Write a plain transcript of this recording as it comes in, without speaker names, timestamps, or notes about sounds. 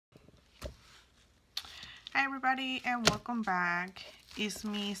Hi everybody and welcome back. It's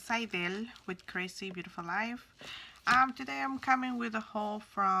me Saidel with Crazy Beautiful Life. Today I'm coming with a haul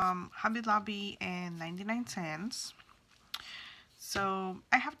from Hobby Lobby and 99 cents. So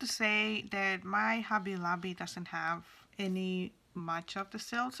I have to say that my Hobby Lobby doesn't have any much of the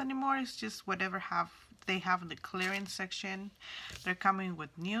sales anymore. It's just whatever they have in the clearance section. They're coming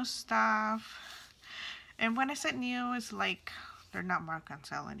with new stuff. And when I said new, it's like they're not marked on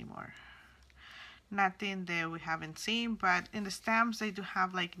sale anymore. Nothing that we haven't seen, but in the stamps they do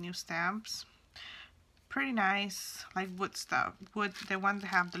have like new stamps, pretty nice, like wood stuff, wood, the ones that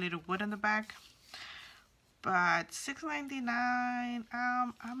have the little wood on the back. But $6.99,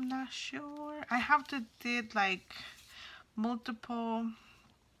 I'm not sure. I have to did like multiple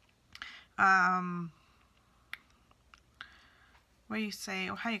what do you say,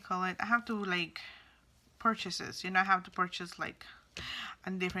 or how you call it, I have to like purchases, I have to purchase like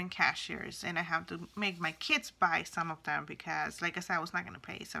on different cashiers, and I have to make my kids buy some of them because, like I said, I was not going to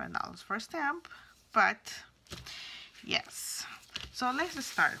pay $7 for a stamp. But yes, so let's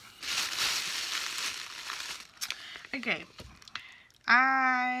start. Okay,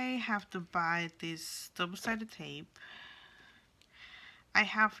 I have to buy this double-sided tape. I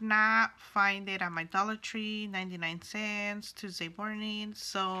have not find it at my Dollar Tree, 99 cents, Tuesday morning,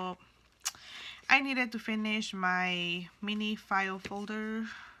 so I needed to finish my mini file folder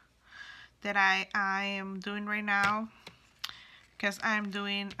that I am doing right now, because I'm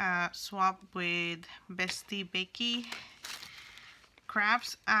doing a swap with Bestie Becky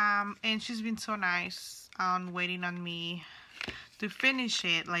Crafts, and she's been so nice on waiting on me to finish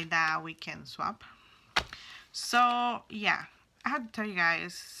it like that we can swap. So yeah, I have to tell you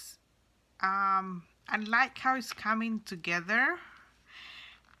guys, I like how it's coming together.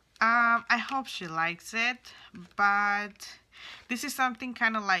 I hope she likes it, but this is something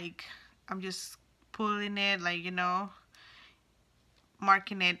kind of like, I'm just pulling it, like,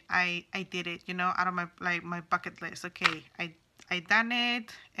 marking it. I did it, out of my bucket list. Okay, I done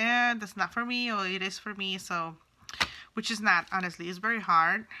it, and that's not for me, or it is for me. So, which is not, honestly, it's very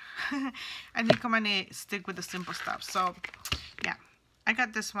hard. I think I'm gonna stick with the simple stuff. So yeah, I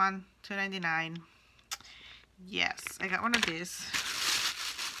got this one, $2.99. Yes, I got one of these.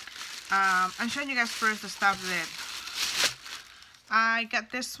 I'm showing you guys first the stuff that I got.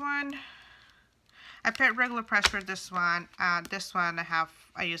 This one, I paid regular price for this one. This one I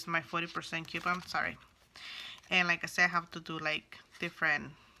used my 40% coupon, sorry. And like I said, I have to do like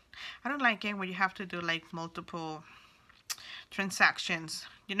different, I don't like it when you have to do like multiple transactions,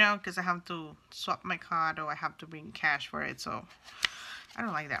 because I have to swap my card or I have to bring cash for it, so I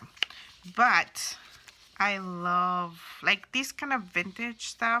don't like that. But I love like this kind of vintage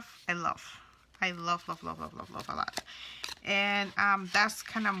stuff. I love a lot. And that's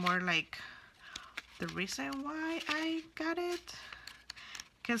kind of more like the reason why I got it,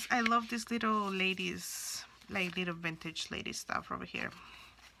 because I love these little ladies, like little vintage lady stuff over here.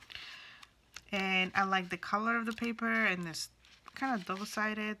 And I like the color of the paper, and it's kind of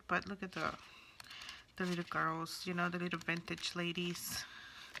double-sided, but look at the little girls, the little vintage ladies.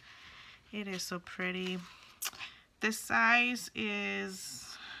 It is so pretty. This size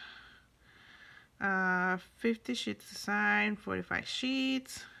is 50 sheets design, 45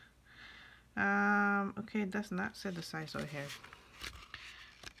 sheets. Okay, it does not say the size over here.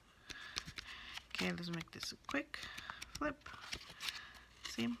 Okay, let's make this a quick flip.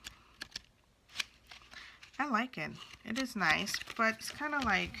 See, I like it. It is nice, but it's kind of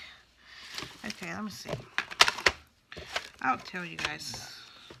like, okay, let me see. I'll tell you guys.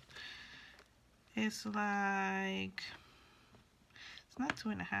 It's like, it's not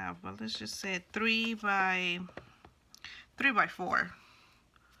 2.5, but let's just say 3 by 4.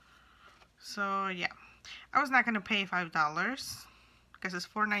 So yeah, I was not gonna pay $5 because it's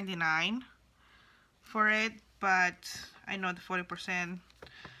 $4.99 for it, but I know the 40%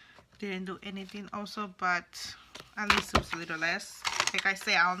 didn't do anything also, but at least it was a little less. Like I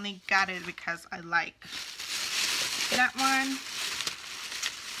say, I only got it because I like that one.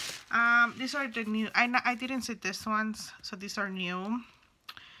 These are the new, I didn't see this ones, so these are new.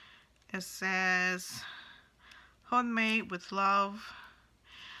 It says homemade with love,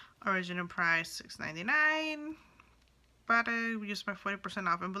 original price $6.99, but I used my 40%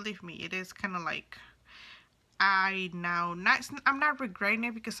 off, and believe me, it is kind of like, I'm not regretting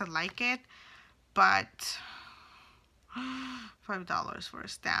it because I like it, but $5 for a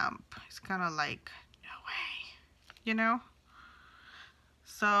stamp, it's kind of like, no way,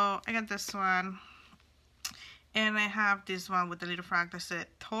 So I got this one, and I have this one with the little frog that said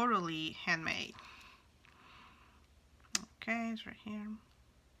totally handmade. Okay, it's right here.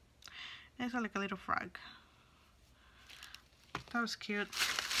 It's like a little frog. That was cute.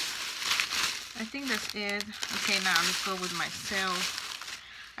 I think that's it. Okay, now let's go with my sale.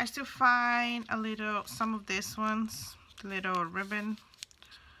 I still find some of these ones, the little ribbon.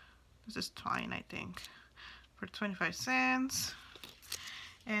 This is twine, I think, for 25 cents.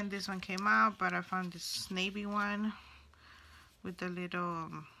 And this one came out, but I found this navy one with the little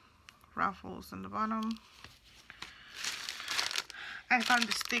ruffles on the bottom. I found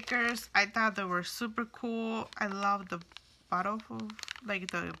the stickers. I thought they were super cool. I love the bottle, like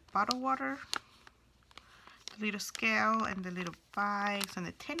the bottle water. The little scale and the little bikes and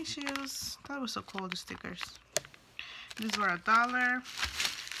the tennis shoes. That was so cool, the stickers. These were $1.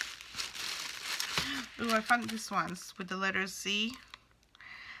 Ooh, I found these ones with the letter Z.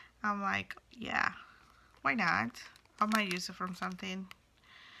 I'm like, yeah, why not? I might use it from something.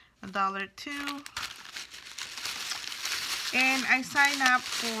 $1 too. And I signed up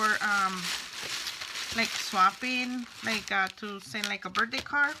for like swapping, like to send like a birthday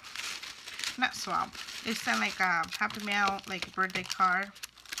card. Not swap. It sent like a Happy Mail, like a birthday card.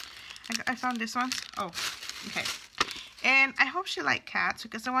 I found this one. Oh, okay. And I hope she liked cats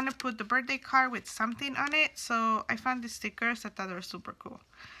because I want to put the birthday card with something on it. So I found these stickers. I thought they were super cool.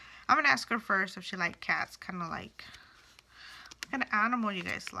 I'm gonna ask her first if she liked cats, kind of like what kind of animal you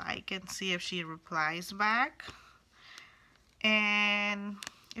guys like, and see if she replies back. And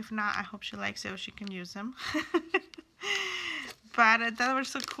if not, I hope she likes it so she can use them. But I thought they were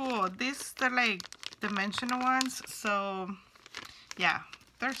so cool. These are like dimensional ones, so yeah,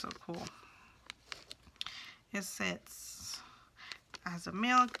 they're so cool. It says as a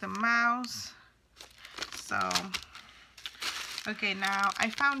milk, the mouse. So okay, now I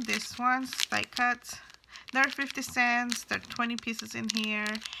found these ones, die cuts. They're 50 cents. There are 20 pieces in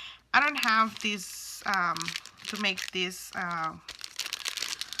here. I don't have these to make this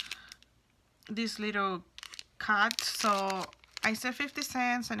little cut, so I said 50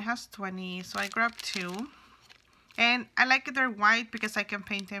 cents and it has 20, so I grabbed 2. And I like it, they're white because I can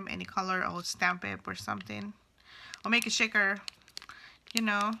paint them any color or stamp it or something, or make a shaker, you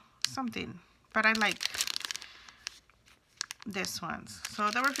know, something. But I like this ones,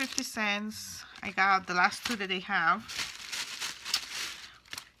 so they were 50 cents. I got the last 2 that they have.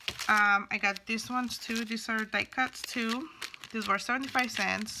 I got these ones too. These are die cuts too. These were 75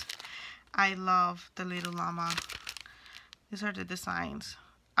 cents. I love the little llama. These are the designs.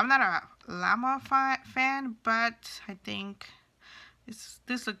 I'm not a llama fan, but I think this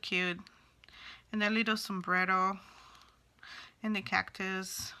look cute. And the little sombrero and the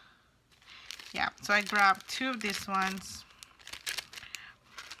cactus. Yeah, so I grabbed 2 of these ones.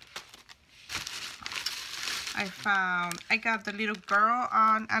 I got the little girl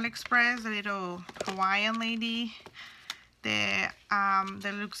on AliExpress, the little Hawaiian lady. That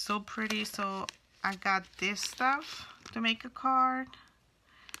looks so pretty, so I got this stuff to make a card.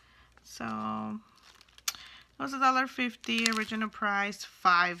 So it was $1.50, original price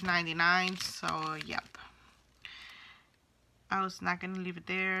 $5.99. So yep, I was not gonna leave it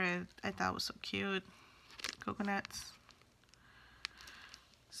there. I thought it was so cute. Coconuts.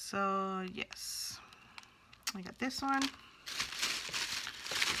 So yes, I got this one.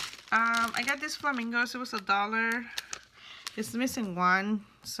 I got this flamingos. It was $1. It's missing one,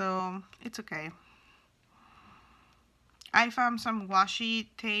 so it's okay. I found some washi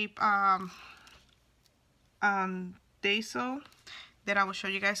tape Daisel that I will show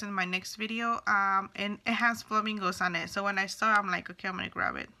you guys in my next video. And it has flamingos on it, so when I saw it, I'm like, okay, I'm gonna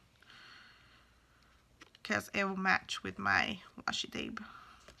grab it because it will match with my washi tape.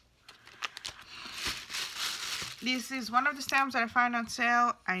 This is one of the stamps that I found on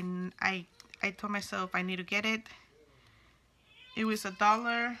sale. I told myself I need to get it. It was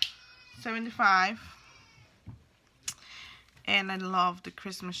 $1.75, and I love the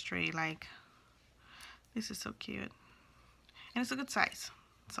Christmas tree. Like, this is so cute, and it's a good size,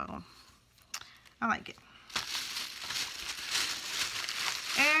 so I like it.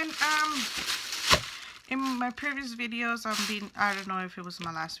 And in my previous videos, I don't know if it was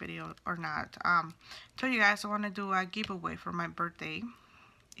my last video or not, told you guys I want to do a giveaway for my birthday.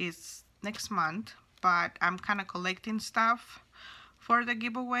 It's next month, but I'm kind of collecting stuff for the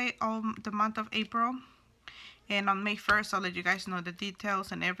giveaway on the month of April. And on May 1st, I'll let you guys know the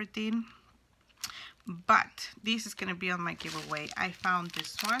details and everything. But this is going to be on my giveaway. I found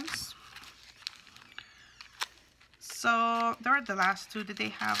these ones. So they were the last 2 that they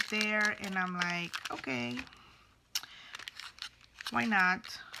have there. And I'm like, okay, why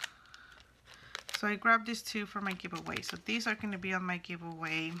not? So I grabbed these 2 for my giveaway. So these are going to be on my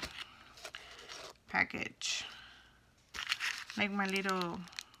giveaway package. Like my little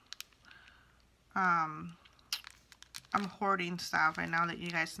I'm hoarding stuff, and I'll let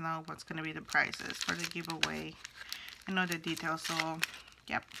you guys know what's gonna be the prices for the giveaway and all the details. So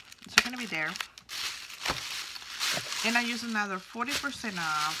yep, it's gonna be there. And I use another 40%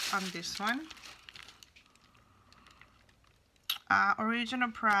 off on this one.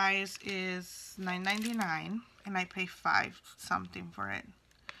 Original price is $9.99 and I pay $5 something for it.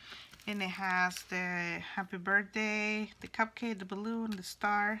 And it has the happy birthday, the cupcake, the balloon, the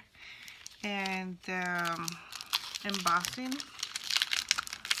star, and embossing.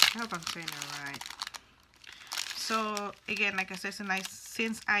 I hope I'm saying it right. So again, like I said,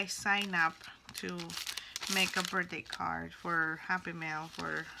 since I sign up to make a birthday card for Happy Mail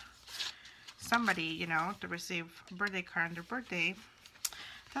for somebody, you know, to receive a birthday card on their birthday,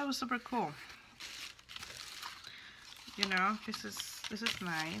 that was super cool. You know, this is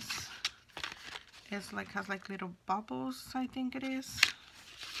nice. It's like has like little bubbles, I think it is.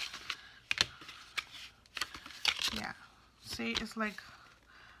 Yeah, see, it's like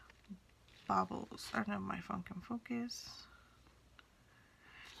bubbles. I don't know if my phone can focus.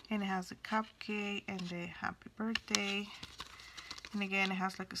 And it has a cupcake and the happy birthday. And again, it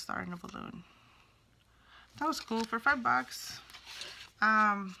has like a star and a balloon. That was cool for $5.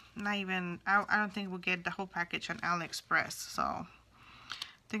 Not even, I don't think we'll get the whole package on AliExpress. So I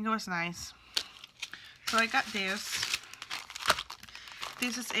think it was nice. So I got this.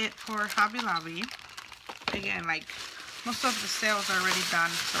 This is it for Hobby Lobby. Again, like most of the sales are already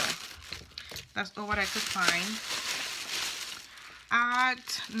done, so that's all what I could find.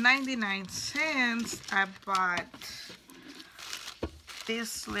 At 99 cents, I bought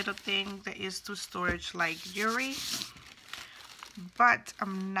this little thing that is to storage like jewelry, but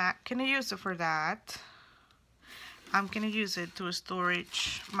I'm not gonna use it for that. I'm gonna use it to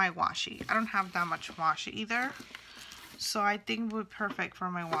storage my washi. I don't have that much washi either, so I think it would be perfect for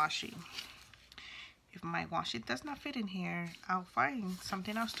my washi. If my washi does not fit in here, I'll find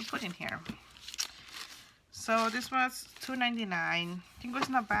something else to put in here. So this was $2.99. I think it was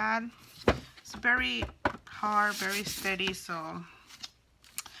not bad. It's very hard, very steady, so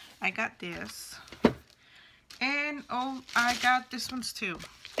I got this. And oh, I got this ones too.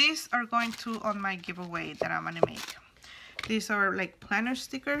 These are going to on my giveaway that I'm gonna make. These are like planner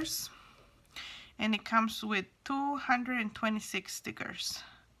stickers, and it comes with 226 stickers.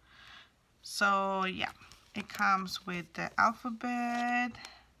 So yeah, it comes with the alphabet,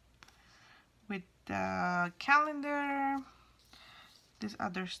 with the calendar, this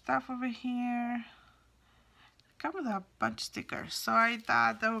other stuff over here. Come with a bunch of stickers, so I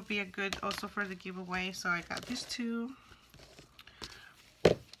thought that would be a good also for the giveaway, so I got these two.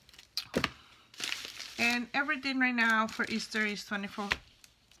 And everything right now for Easter is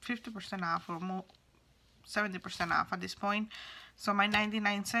 50% off, or more, 70% off at this point. So my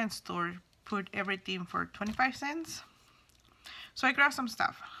 99 cent store put everything for 25 cents. So I grabbed some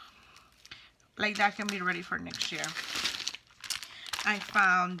stuff like that can be ready for next year. I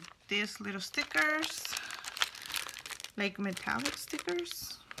found these little stickers, like metallic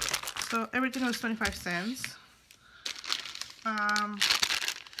stickers. So everything was 25 cents.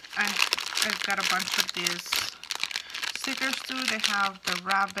 I've got a bunch of these stickers too. They have the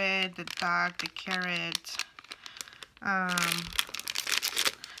rabbit, the dog, the carrot,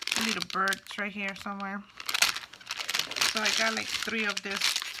 the little birds right here somewhere. So I got like 3 of this,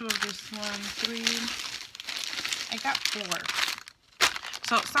 2 of this one, 3. I got 4.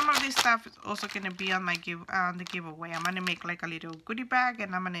 So some of this stuff is also gonna be on my the giveaway. I'm gonna make like a little goodie bag,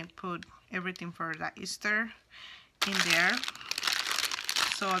 and I'm gonna put everything for that Easter in there.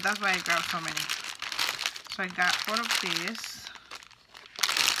 So that's why I grabbed so many. So I got 4 of these.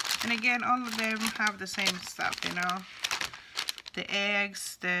 And again, all of them have the same stuff, you know. The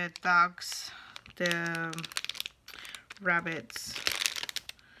eggs, the ducks, the rabbits,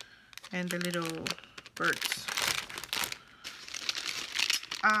 and the little birds.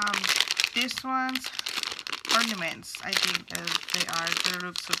 These ones, ornaments, I think they are. They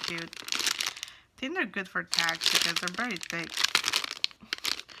look so cute. I think they're good for tags because they're very thick.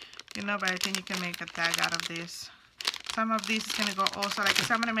 You know, but I think you can make a tag out of this. Some of these is gonna go also, like I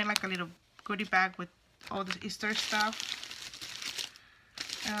said, I'm gonna make like a little goodie bag with all the Easter stuff.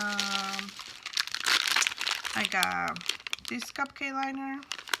 I got this cupcake liner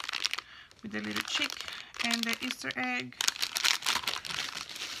with the little chick and the Easter egg.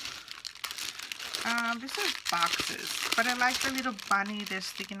 These are boxes, but I like the little bunny that's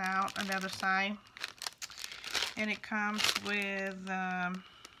sticking out on the other side. And it comes with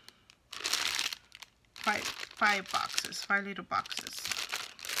 5 boxes, 5 little boxes.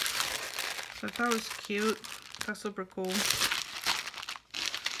 So I thought it was cute. That's super cool.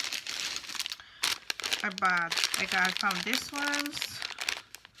 I found these ones.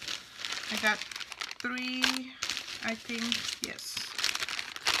 I got 3, I think, yes,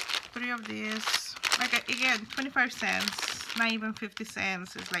 3 of these. Like, again, 25 cents, not even 50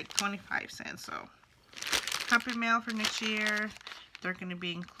 cents, it's like 25 cents. So Happy Mail for next year. They're going to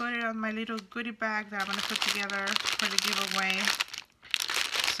be included on my little goodie bag that I'm going to put together for the giveaway.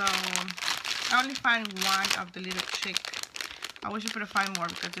 So I only find one of the little chick. I wish I could find more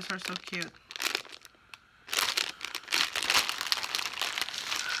because these are so cute.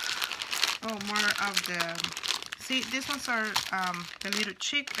 Oh, more of the, see, these ones are the little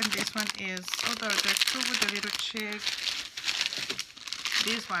chick, and this one is, oh, there's 2 with the little chick.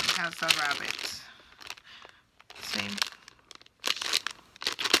 This one has a rabbit. See?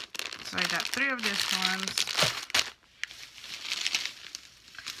 So I got 3 of these ones.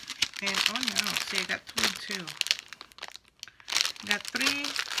 And, oh no, see, I got 2 and 2. I got 3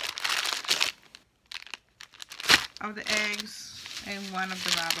 of the eggs and 1 of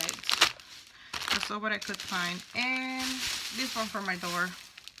the rabbits. That's all what I could find. And this one for my door.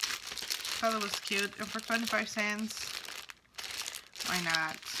 Thought it was cute. And for 25 cents, why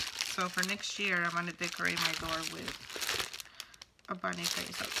not? So for next year, I'm going to decorate my door with a bunny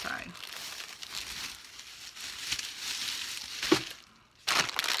face outside.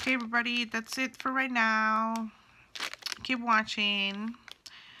 Okay, everybody, that's it for right now. Keep watching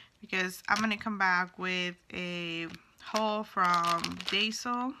because I'm going to come back with a haul from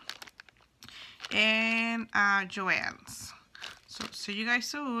Daisel and Joann's. So see you guys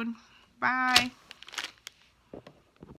soon. Bye.